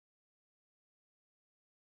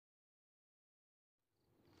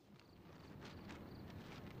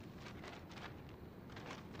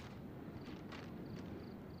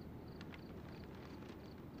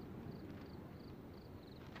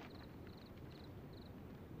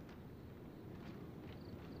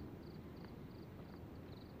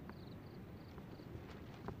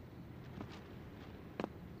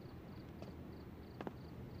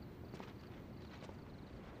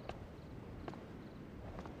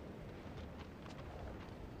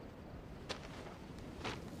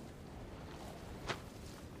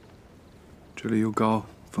这里又高，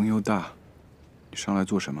风又大，你上来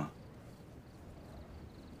做什么？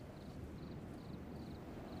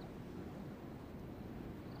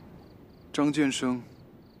张建生，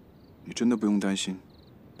你真的不用担心，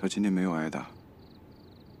他今天没有挨打，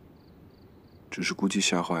只是估计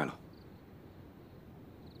吓坏了。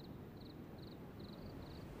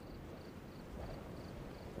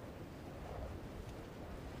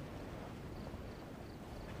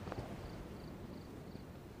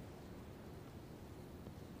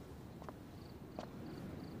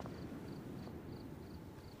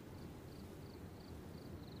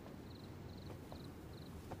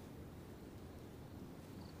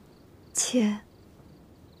 妾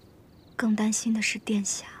更担心的是殿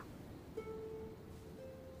下。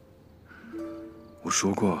我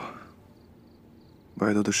说过，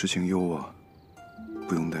外头的事情有我，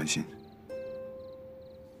不用担心。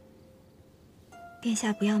殿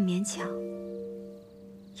下不要勉强，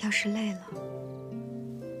要是累了，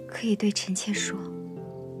可以对臣妾说。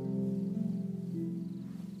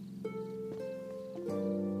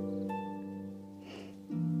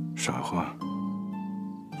傻话，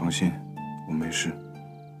放心。 我没事。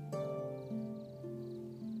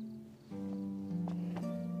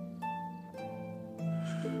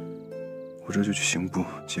我这就去刑部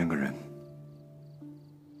见个人。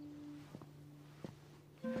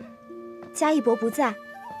嘉义伯不在，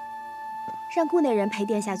让顾内人陪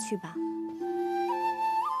殿下去吧。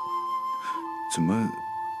怎么？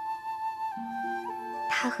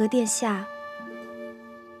他和殿下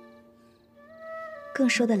更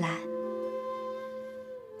说得来。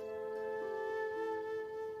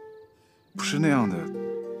 不是那样的，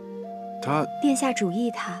他殿下主意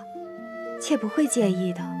他，妾不会介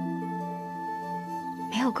意的，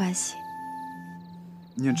没有关系。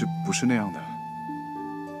念之不是那样的。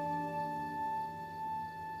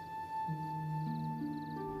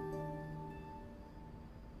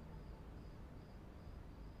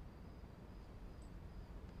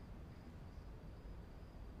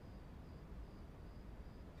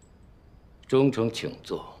忠诚，请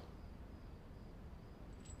坐。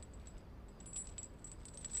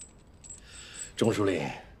 钟书令，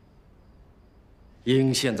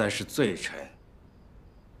英现在是罪臣，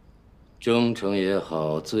忠诚也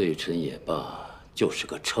好，罪臣也罢，就是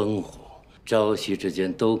个称呼，朝夕之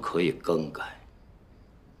间都可以更改。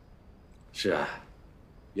是啊，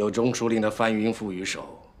有钟书令的翻云覆雨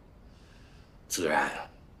手，自然。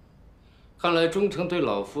看来忠诚对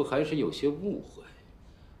老夫还是有些误会，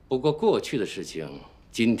不过过去的事情，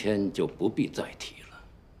今天就不必再提了。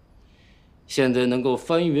 现在能够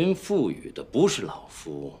翻云覆雨的不是老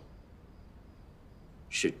夫，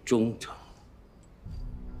是忠诚。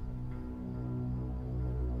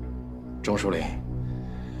钟书令，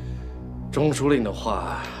钟书令的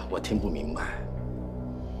话我听不明白。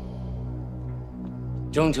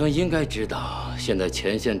忠诚应该知道，现在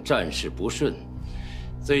前线战事不顺，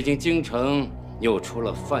最近京城又出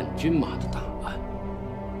了贩军马的大案。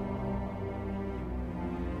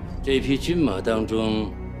这批军马当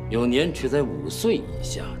中， 有年只在5岁以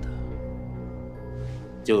下的，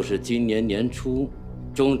就是今年年初，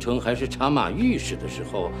忠诚还是茶马御史的时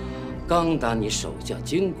候，刚打你手下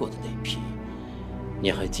经过的那批，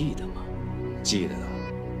你还记得吗？记得，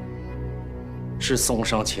是送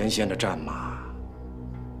上前线的战马。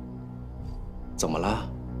怎么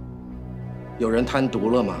了？有人贪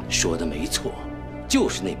渎了吗？说的没错，就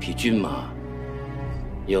是那匹军马，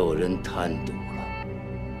有人贪渎。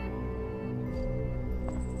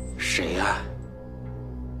 谁呀？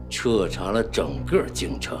彻查了整个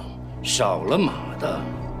京城，少了马的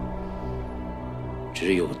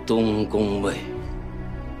只有东宫卫。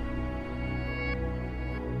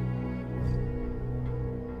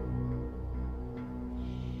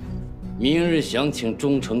明日想请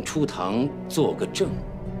忠诚出堂做个证。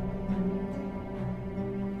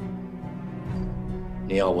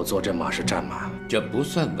你要我做这马是战马？这不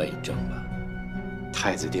算伪证吧？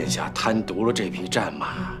太子殿下贪渎了这匹战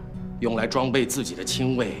马。 用来装备自己的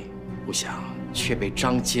亲卫，不想却被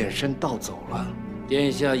张建生盗走了。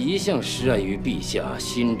殿下一向施爱于陛下，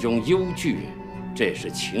心中忧惧，这是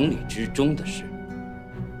情理之中的事。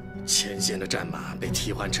前线的战马被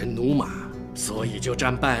替换成奴马，所以就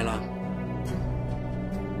战败了。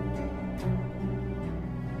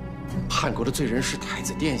叛国的罪人是太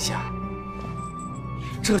子殿下，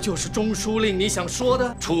这就是钟书令你想说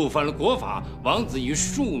的？触犯了国法，王子与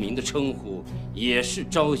庶民的称呼。 也是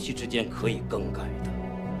朝夕之间可以更改的，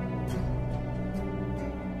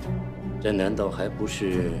这难道还不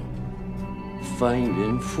是翻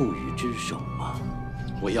云覆雨之手吗？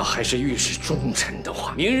我要还是御史忠臣的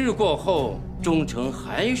话。明日过后，忠诚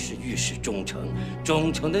还是御史忠诚，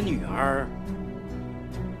忠诚的女儿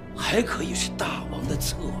还可以是大王的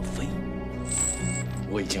侧妃。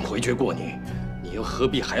我已经回绝过你，你又何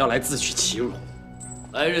必还要来自取其辱？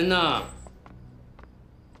来人呐！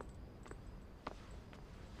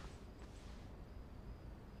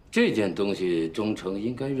这件东西，忠诚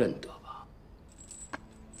应该认得吧？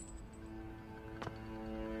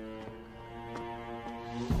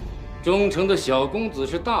忠诚的小公子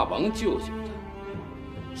是大王救下的，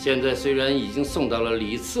现在虽然已经送到了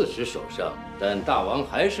李刺史手上，但大王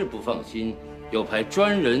还是不放心，又派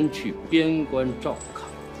专人去边关照看。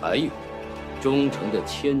还有，忠诚的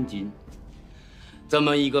千金，这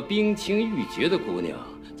么一个冰清玉洁的姑娘，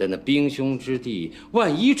在那兵凶之地，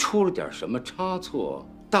万一出了点什么差错，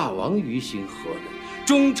大王于心何忍？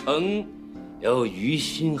忠诚要于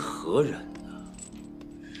心何忍呢？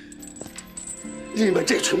你们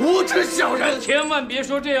这群无知小人，千万别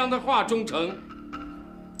说这样的话，忠诚。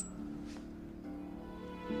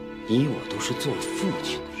你我都是做父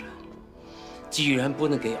亲的人，既然不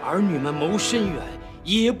能给儿女们谋深远，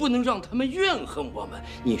也不能让他们怨恨我们，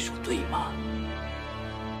你说对吗？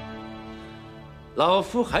老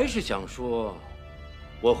夫还是想说，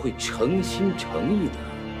我会诚心诚意的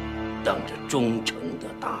当着忠诚的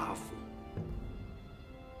大夫。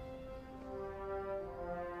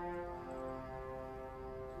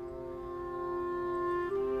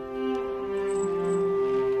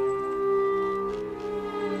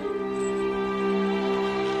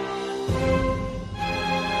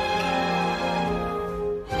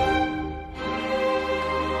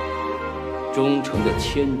忠诚的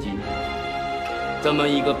千金，这么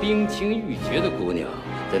一个冰清玉洁的姑娘，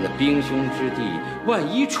在那兵凶之地，万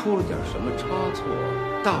一出了点什么差错，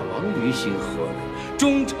大王于心何忍？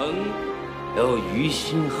忠诚要于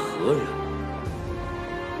心何忍？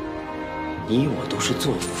你我都是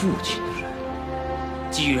做父亲的人，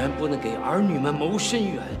既然不能给儿女们谋深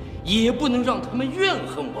远，也不能让他们怨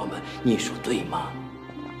恨我们，你说对吗？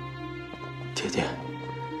爹爹，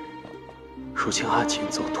如今阿锦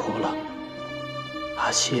走脱了，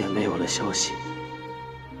阿西也没有了消息，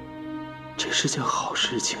这是件好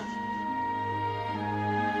事情。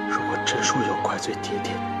如果真说有怪罪爹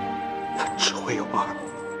爹，那只会有二，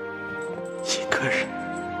一个人。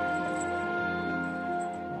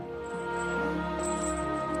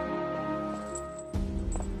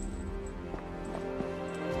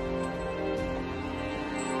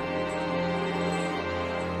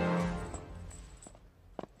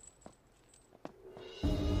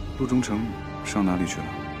陆忠诚上哪里去了？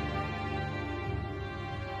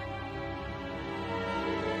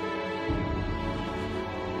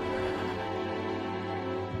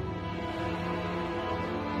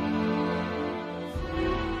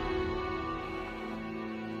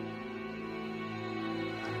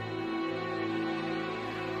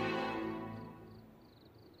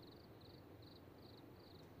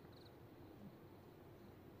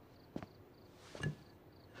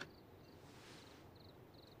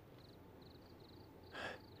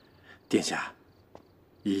殿下，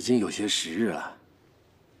已经有些时日了。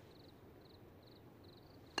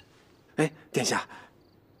哎，殿下，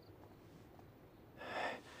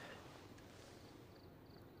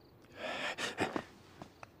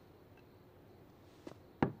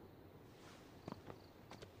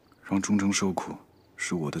让忠诚受苦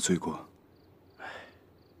是我的罪过。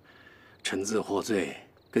臣自获罪，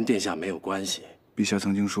跟殿下没有关系。陛下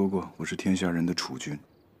曾经说过，我是天下人的储君，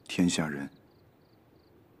天下人。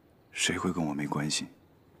谁会跟我没关系？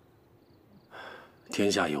天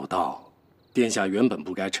下有道，殿下原本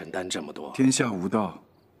不该承担这么多。天下无道，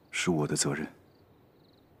是我的责任。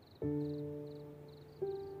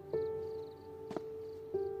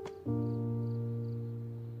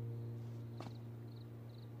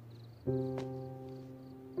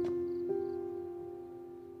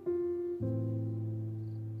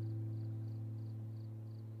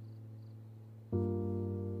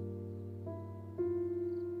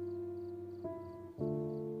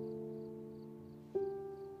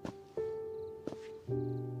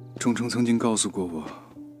忠诚曾经告诉过我，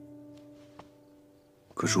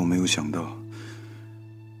可是我没有想到，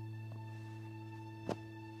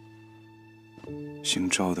姓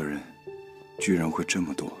赵的人居然会这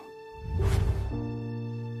么多。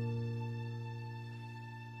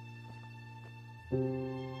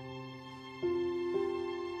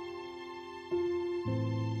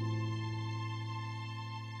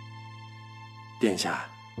殿下，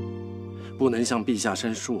不能向陛下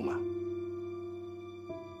申诉吗？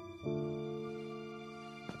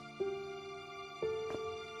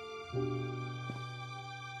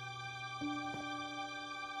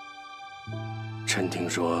臣听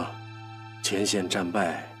说，前线战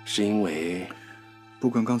败是因为……不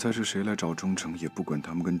管刚才是谁来找忠诚，也不管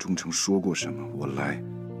他们跟忠诚说过什么，我来，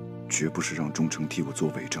绝不是让忠诚替我做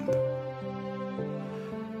伪证的。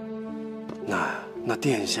那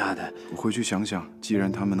殿下的……我回去想想，既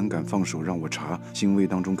然他们能敢放手让我查，行为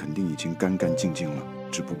当中肯定已经干干净净了，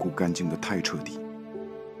只不过干净的太彻底。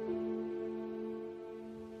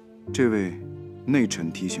这位内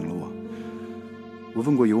臣提醒了我，我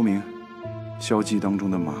问过游民，萧骑当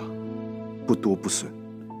中的马不多不损，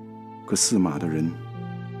可驷马的人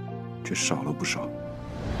却少了不少。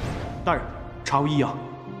大人，查无异样。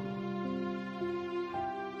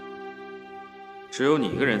只有你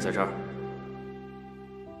一个人在这儿。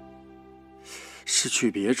是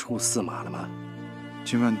去别处驷马了吗？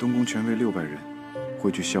今晚东宫全卫600人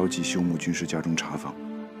会去萧骑休沐军师家中查访，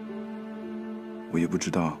我也不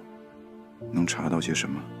知道能查到些什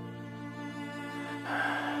么。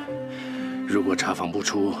如果查访不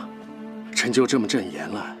出，臣就这么阵言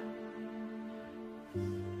了。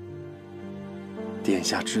殿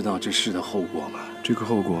下知道这事的后果吗？这个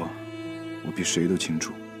后果，我比谁都清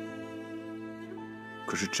楚。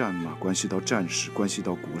可是战马关系到战事，关系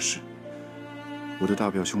到国事。我的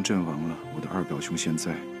大表兄阵亡了，我的二表兄现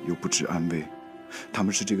在又不知安危，他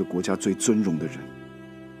们是这个国家最尊荣的人，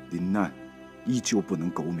临难依旧不能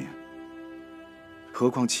苟免。何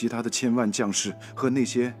况其他的千万将士和那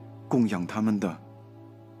些供养他们的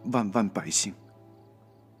万万百姓。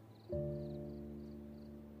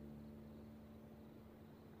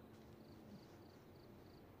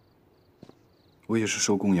我也是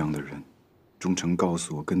受供养的人。忠诚告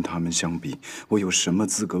诉我，跟他们相比，我有什么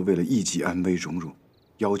资格为了一己安危荣辱，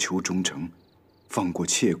要求忠诚放过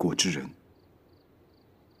窃过之人？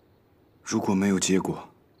如果没有结果，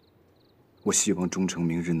我希望忠诚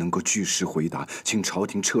明日能够据实回答，请朝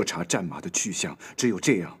廷彻查战马的去向。只有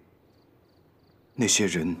这样，那些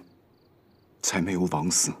人才没有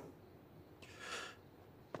枉死。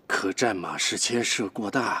可战马事牵涉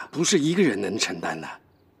过大，不是一个人能承担的。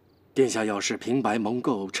殿下要是平白蒙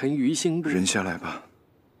垢，臣于心不忍下来吧。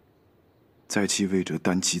在其位者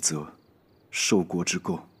担其责，受国之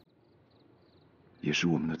垢，也是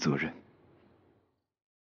我们的责任。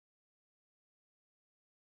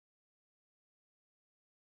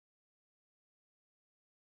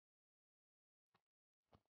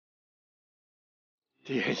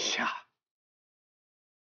殿下。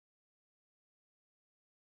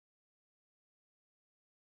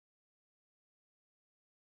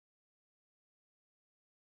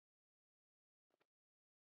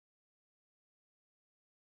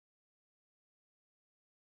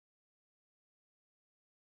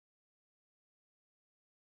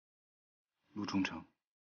陆忠诚，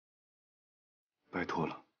拜托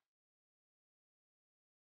了。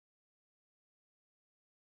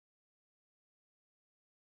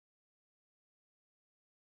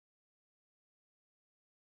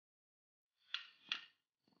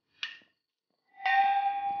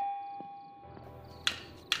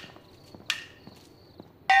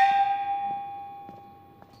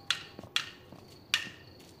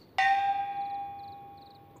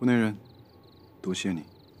顾内人，多谢你。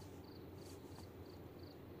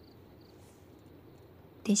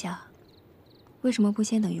殿下，为什么不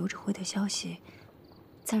先等游指挥的消息，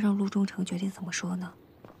再让陆忠诚决定怎么说呢？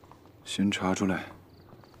先查出来，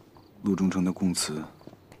陆忠诚的供词，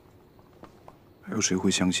还有谁会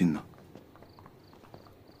相信呢？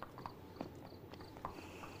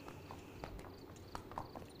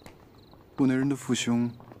顾内人的父兄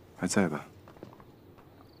还在吧？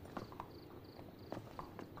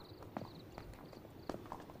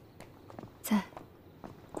在。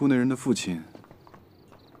顾内人的父亲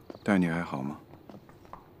待你还好吗？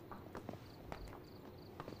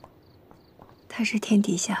他是天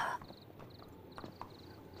底下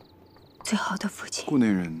最好的父亲。顾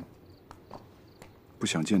内人不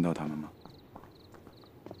想见到他们吗？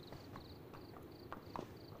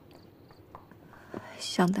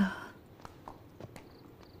想的。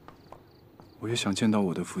我也想见到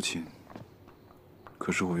我的父亲，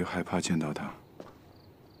可是我又害怕见到他。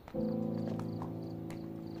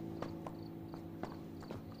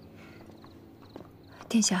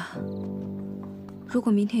殿下，如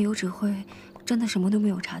果明天有指挥真的什么都没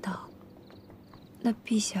有查到，那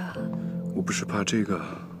陛下……我不是怕这个，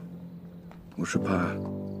我是怕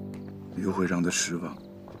又会让他失望。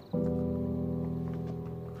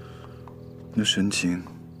那神情，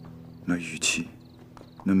那语气，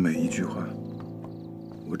那每一句话，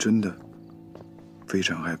我真的非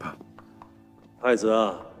常害怕。太子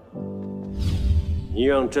啊，你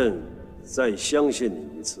让朕再相信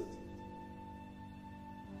你一次。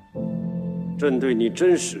朕对你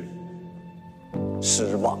真是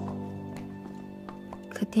失望。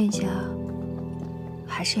可殿下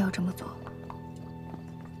还是要这么做。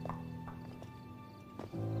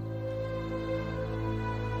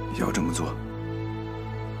要这么做，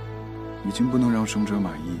已经不能让生者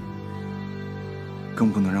满意，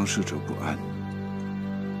更不能让逝者不安。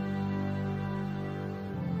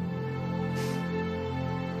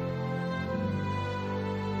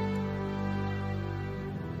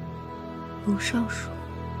卢尚书，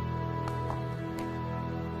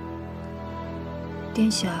殿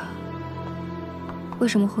下为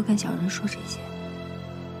什么会跟小人说这些？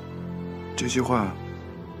这些话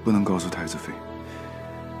不能告诉太子妃。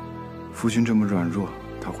父亲这么软弱，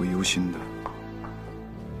他会忧心的。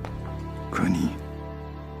可你，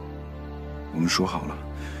我们说好了，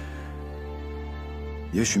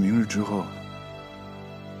也许明日之后，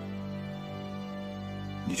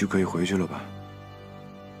你就可以回去了吧。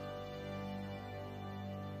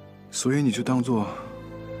所以你就当做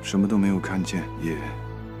什么都没有看见，也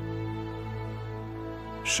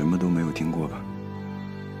什么都没有听过吧。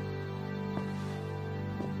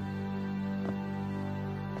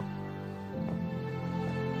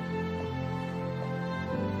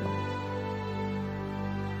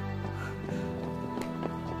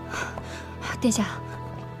殿下，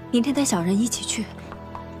明天带小人一起去，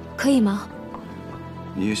可以吗？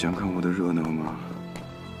你也想看我的热闹吗？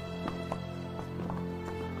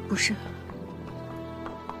不是，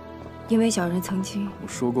因为小人曾经……我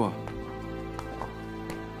说过，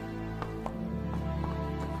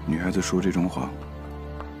女孩子说这种谎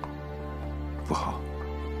不好。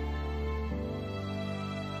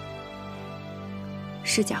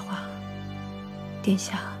是假话，殿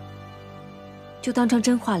下就当成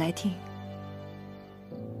真话来听，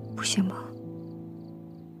不行吗？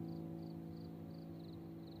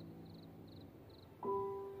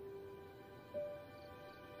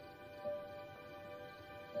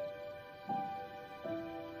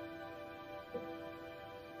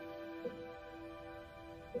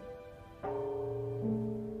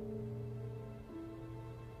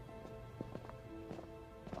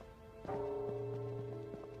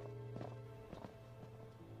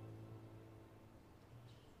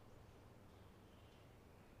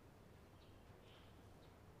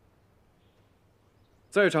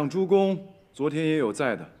在场诸公昨天也有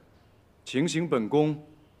在的，情形本宫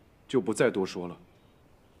就不再多说了。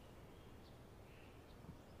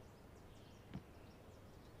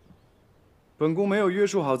本宫没有约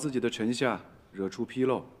束好自己的臣下，惹出纰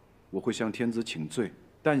漏，我会向天子请罪。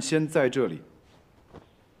但先在这里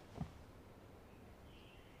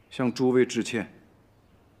向诸位致歉。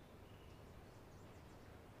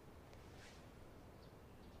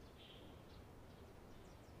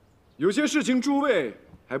有些事情诸位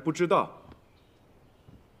还不知道。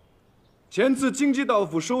前次京畿道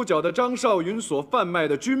府收缴的张少云所贩卖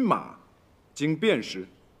的军马，经辨识，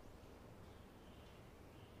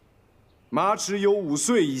马齿有5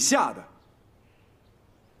岁以下的。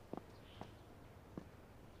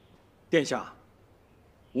殿下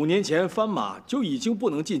，5年前番马就已经不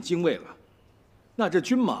能进京卫了，那这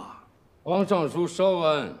军马……皇尚书稍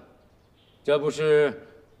安，这不是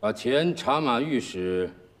把前茶马御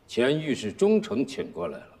史、前御史中丞请过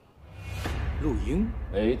来了吗？陆英？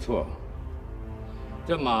没错，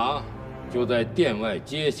这马就在殿外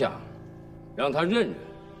阶下，让他认认，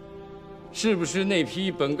是不是那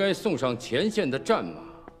匹本该送上前线的战马。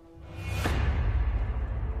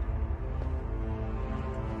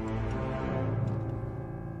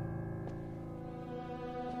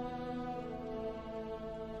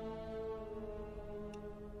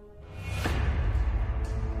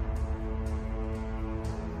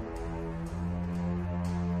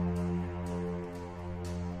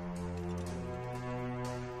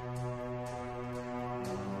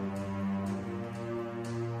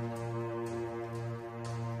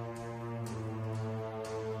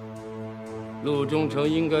陆中丞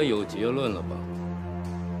应该有结论了吧？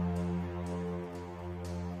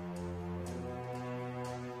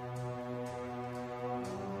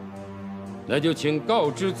那就请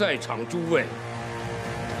告知在场诸位。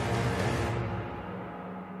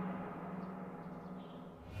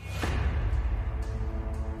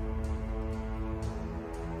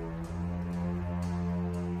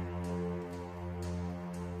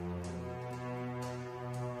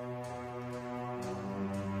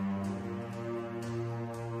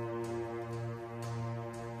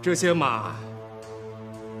这些马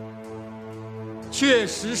确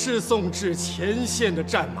实是送至前线的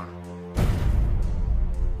战马。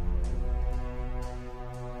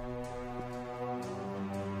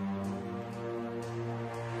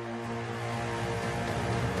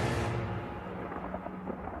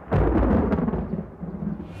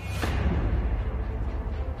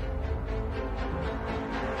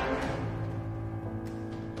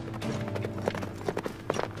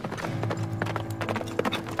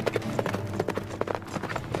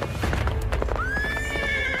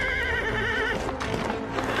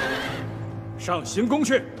上行宫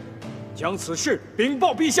去，将此事禀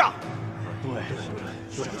报陛下。对，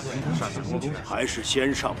还是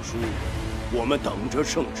先上书，我们等着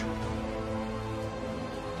圣旨。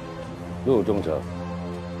陆中丞，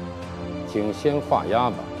请先画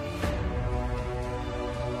押吧。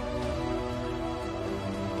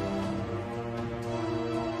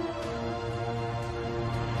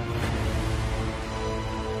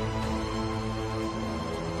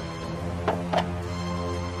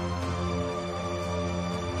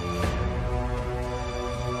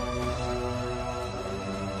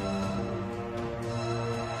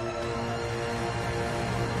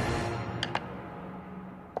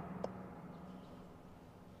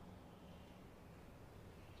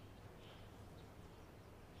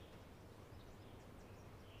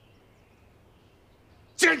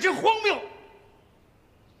简直荒谬！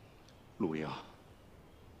陆英，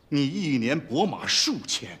你一年伯马数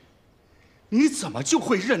千，你怎么就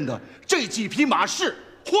会认得这几匹马是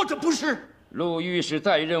或者不是？陆御史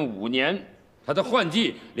在任5年，他的换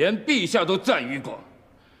季连陛下都赞誉过。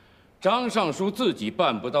张尚书自己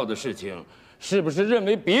办不到的事情，是不是认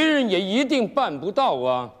为别人也一定办不到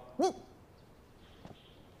啊？你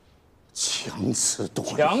强词夺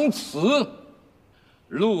理！强词！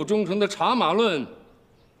陆中丞的茶马论。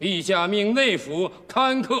陛下命内府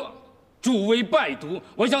刊刻，诸位拜读。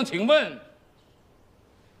我想请问，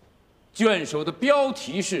卷首的标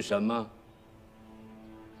题是什么？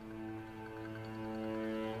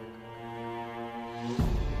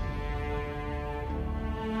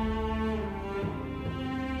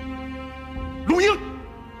陆英，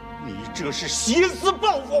你这是挟私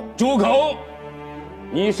报复！住口！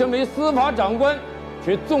你身为司法长官，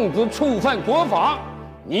却纵子触犯国法。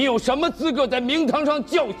你有什么资格在明堂上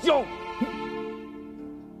叫嚣？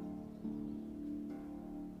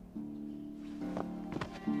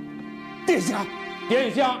殿下，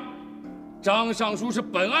殿下，张尚书是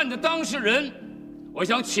本案的当事人，我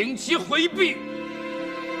想请其回避。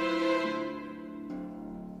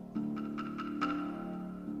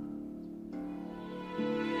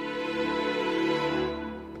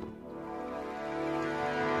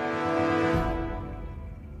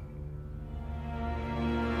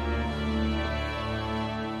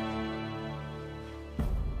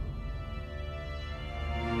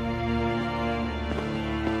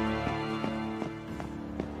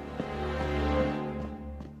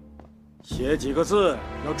写几个字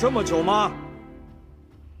要这么久吗？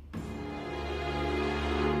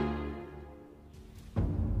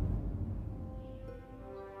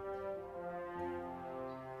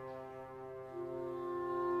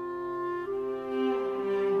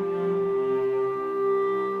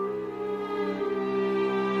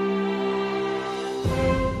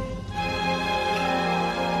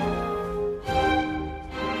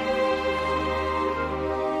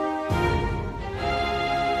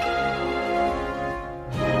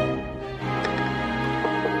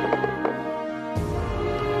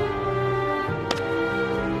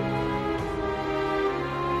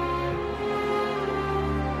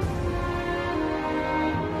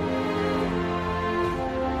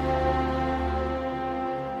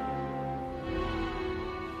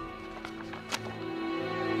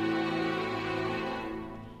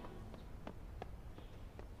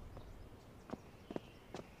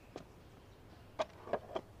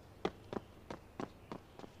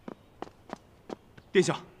殿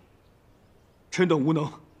下，臣等无能，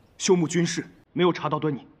休沐军事，没有查到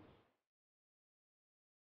端倪。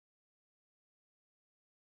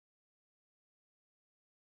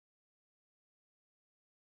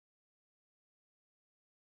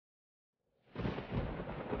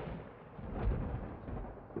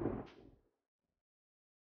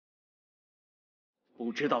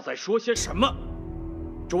不知道在说些什么。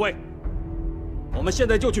诸位，我们现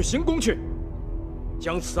在就去行宫去，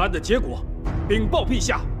将此案的结果禀报陛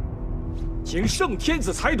下，请圣天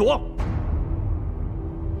子裁夺。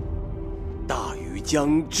大雨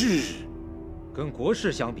将至，跟国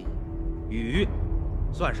事相比，雨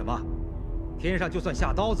算什么？天上就算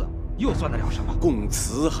下刀子，又算得了什么？供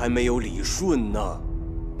词还没有理顺呢。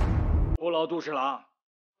不劳杜侍郎，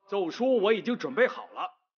奏书我已经准备好了，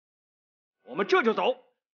我们这就走。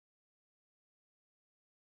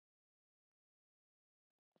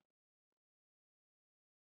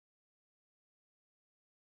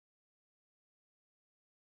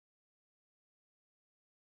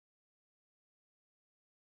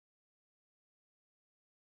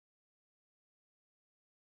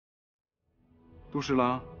杜侍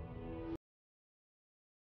郎。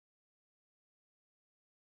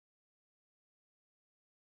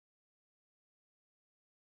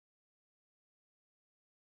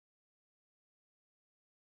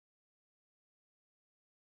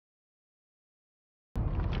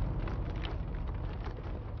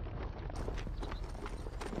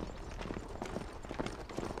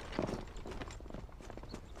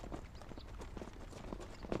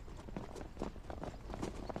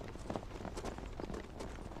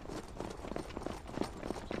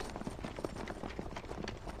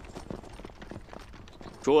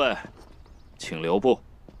诸位，请留步。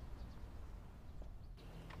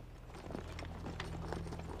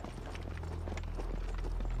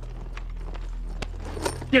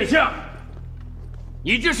殿下，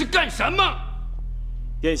你这是干什么？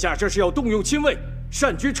殿下这是要动用亲卫，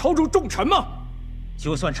擅居朝中重臣吗？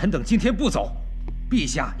就算臣等今天不走，陛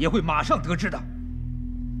下也会马上得知的。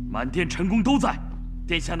满殿臣工都在，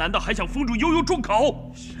殿下难道还想封住悠悠众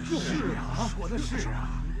口？是啊，说的是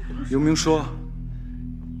啊。刘明说，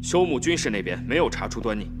休沐军事那边没有查出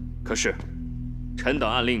端倪，可是，臣等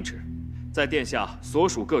按令旨，在殿下所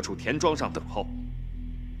属各处田庄上等候。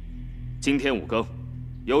今天5更。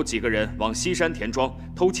 有几个人往西山田庄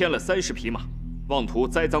偷牵了30匹马，妄图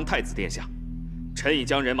栽赃太子殿下。臣已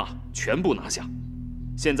将人马全部拿下，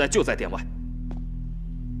现在就在殿外。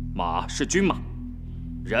马是军马，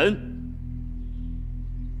人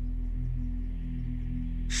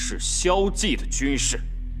是萧纪的军士。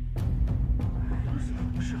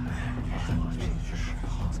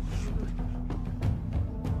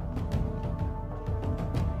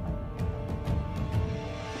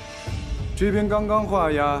这边刚刚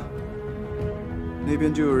画押，那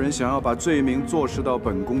边就有人想要把罪名坐实到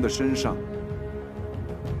本宫的身上。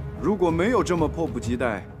如果没有这么迫不及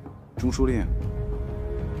待，中书令，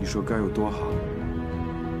你说该有多好？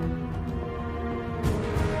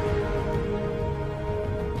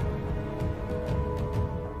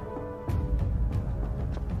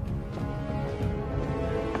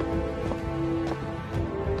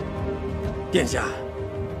殿下，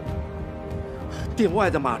殿外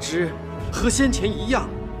的马只。 和先前一样，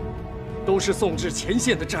都是送至前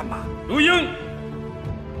线的战马。陆英，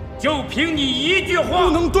就凭你一句话，不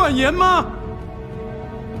能断言吗？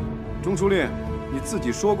中书令，你自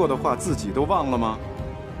己说过的话，自己都忘了吗？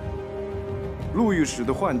陆御史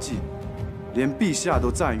的换季，连陛下都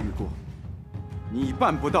赞誉过，你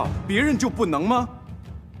办不到，别人就不能吗？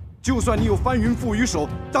就算你有翻云覆雨手，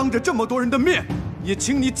当着这么多人的面，也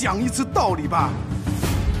请你讲一次道理吧。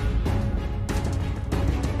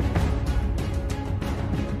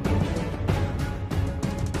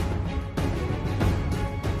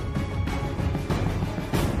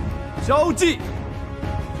 萧纪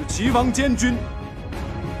是齐王监军，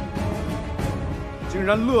竟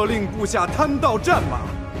然勒令部下贪盗战马，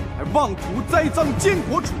还妄图栽赃监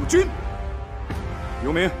国储君。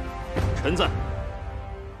有名，臣在。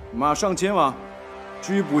马上前往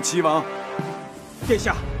拘捕齐王。殿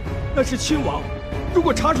下，那是亲王，如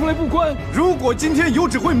果查出来不关，如果今天有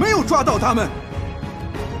指挥没有抓到他们，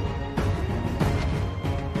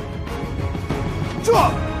这。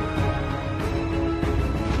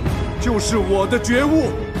 就是我的觉悟，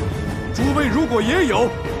诸位如果也有，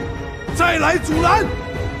再来阻拦。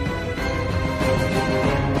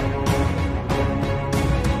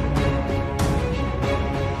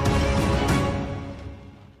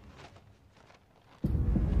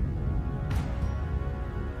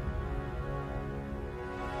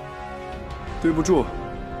对不住，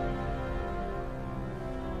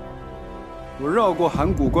我绕过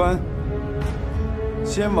函谷关，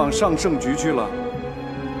先往上圣局去了。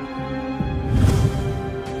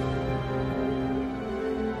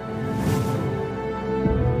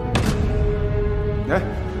 哎，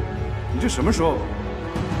你这什么时候？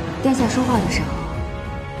殿下说话的时候，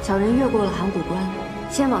小人越过了函谷关，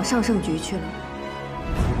先往上圣局去了。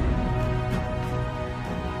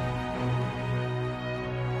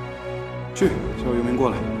去，叫游民过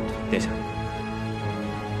来。殿下，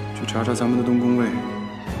去查查咱们的东宫卫，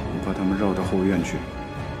我怕他们绕到后院去，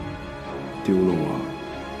丢了我，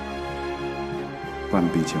半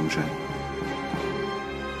壁江山。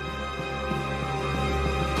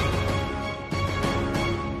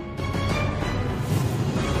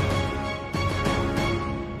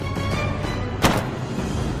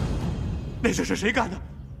 那事是谁干的？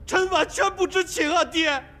臣完全不知情啊！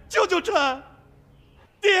爹，救救臣！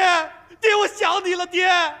爹，爹，我想你了，爹，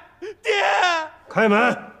爹！开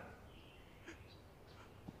门！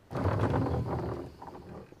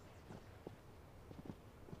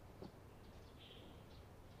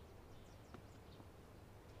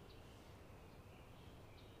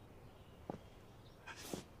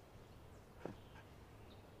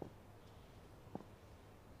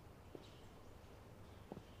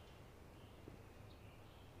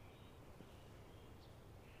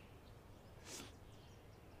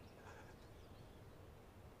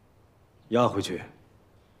押回去。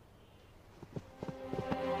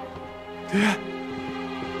爹，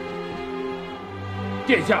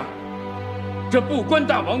殿下，这不关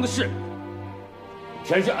大王的事。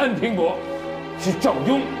全是安平伯，是赵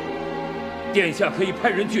雍。殿下可以派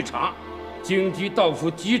人去查，京畿道府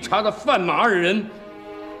稽查的贩马2人，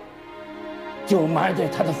就埋在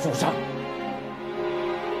他的府上。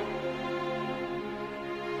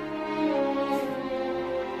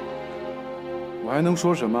我还能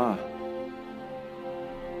说什么？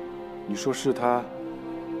你说是他，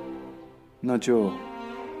那就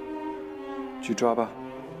去抓吧。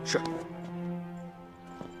是。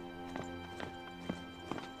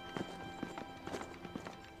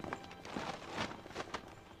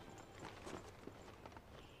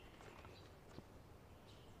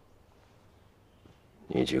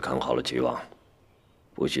你去看好了齐王，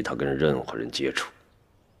不许他跟任何人接触。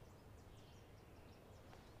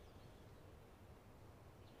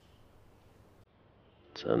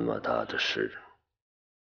这么大的事，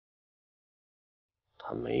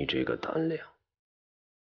他没这个胆量。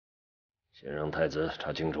先让太子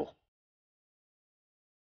查清楚。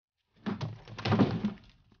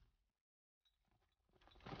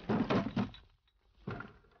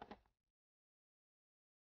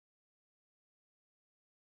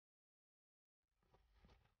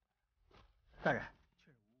大人，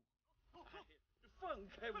放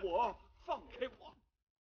开我！放开我！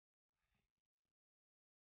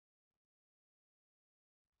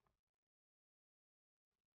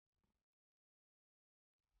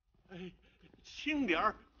哎，轻点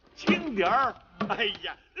儿，轻点儿！哎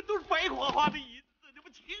呀，那都是白花花的银子，你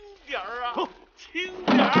们轻点儿啊！轻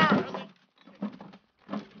点儿！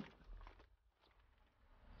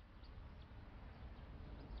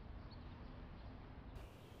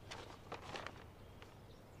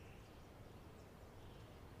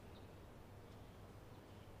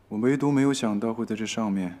我唯独没有想到会在这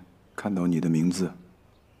上面看到你的名字。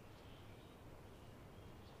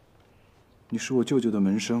你是我舅舅的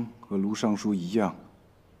门生，和卢尚书一样，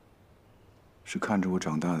是看着我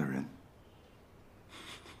长大的人。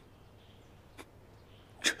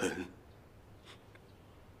臣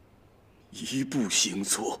一步行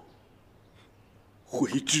错，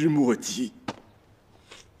悔之莫及，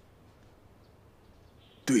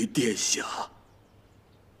对殿下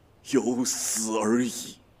有死而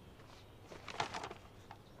已。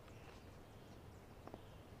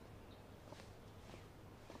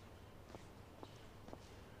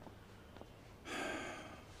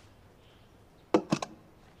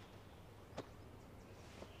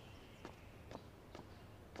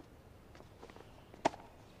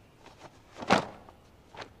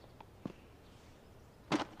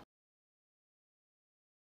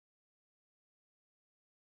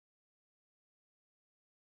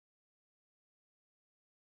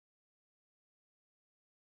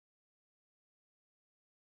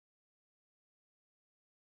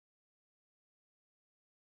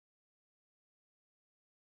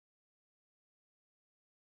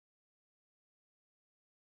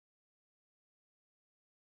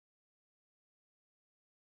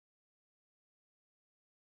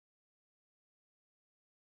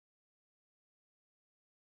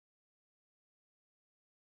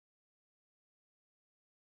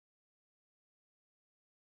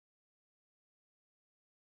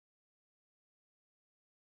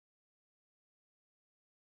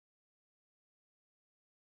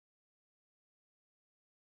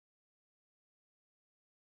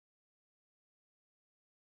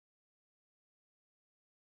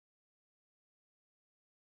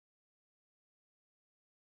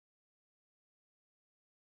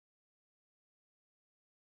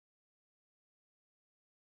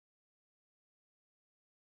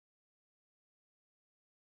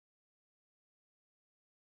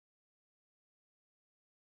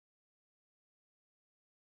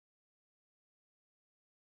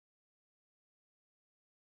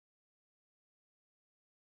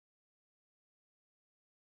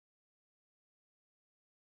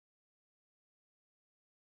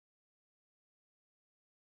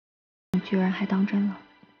居然还当真了。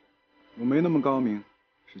我没那么高明，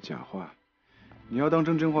是假话。你要当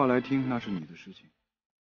真话来听，那是你的事情。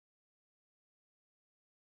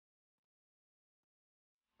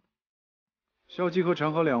萧姬和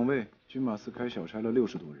长河两位，军马司开小差了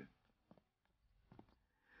60多人。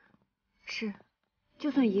是，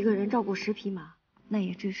就算一个人照顾10匹马，那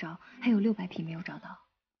也至少还有600匹没有找到。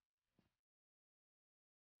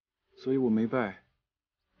所以我没败，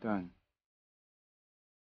但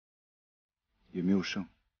也没有胜。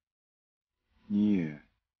你也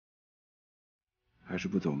还是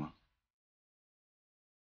不走吗？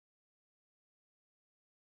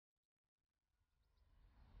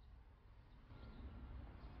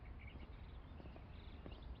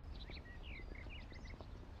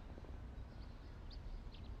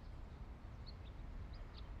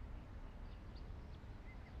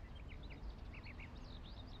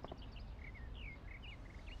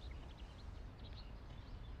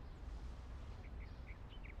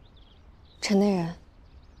城内人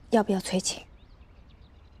要不要催请？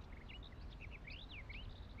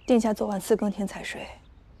殿下昨晚4更天才睡，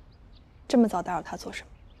这么早打扰他做什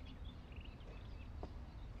么？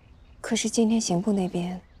可是今天刑部那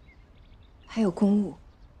边还有公务。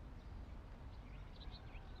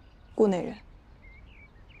顾内人，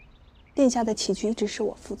殿下的起居一直是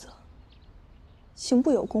我负责，刑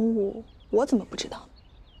部有公务，我怎么不知道呢？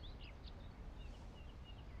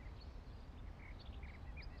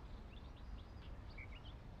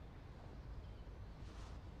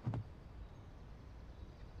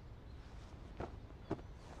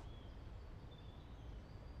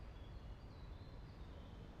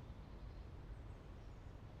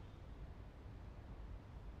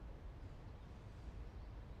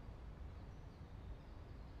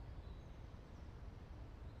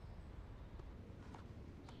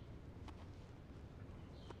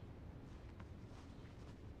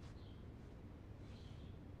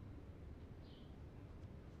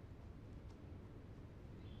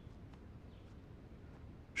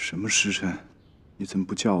什么时辰？你怎么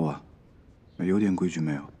不叫啊？有点规矩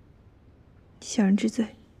没有？小人知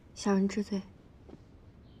罪。小人知罪。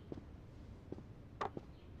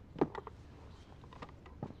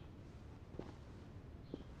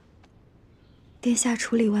殿下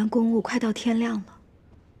处理完公务，快到天亮了。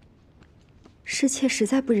侍妾实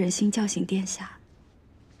在不忍心叫醒殿下。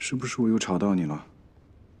是不是我又吵到你了？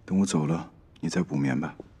等我走了，你再补眠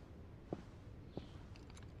吧。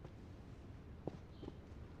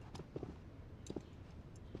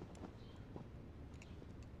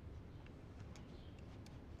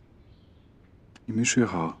你没睡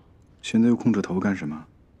好，现在又空着头干什么？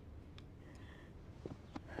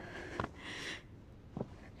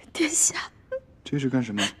殿下，这是干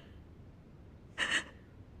什么？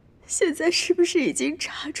现在是不是已经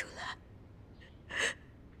查出来，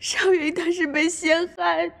少云他是被陷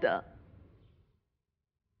害的？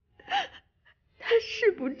他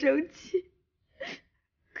是不争气，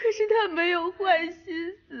可是他没有坏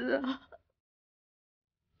心思啊。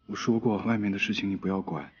我说过，外面的事情你不要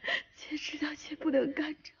管。妾知道妾不能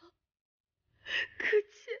干涉，可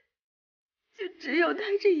妾就只有他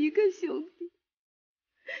这一个兄弟，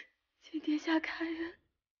请殿下开恩，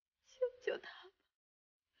救救他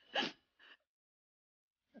吧。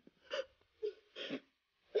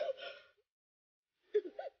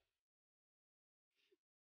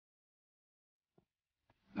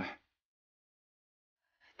来，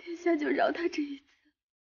殿下就饶他这一次，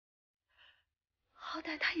好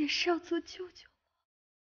歹他也是要做舅舅。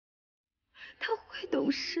他会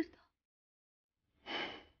懂事的。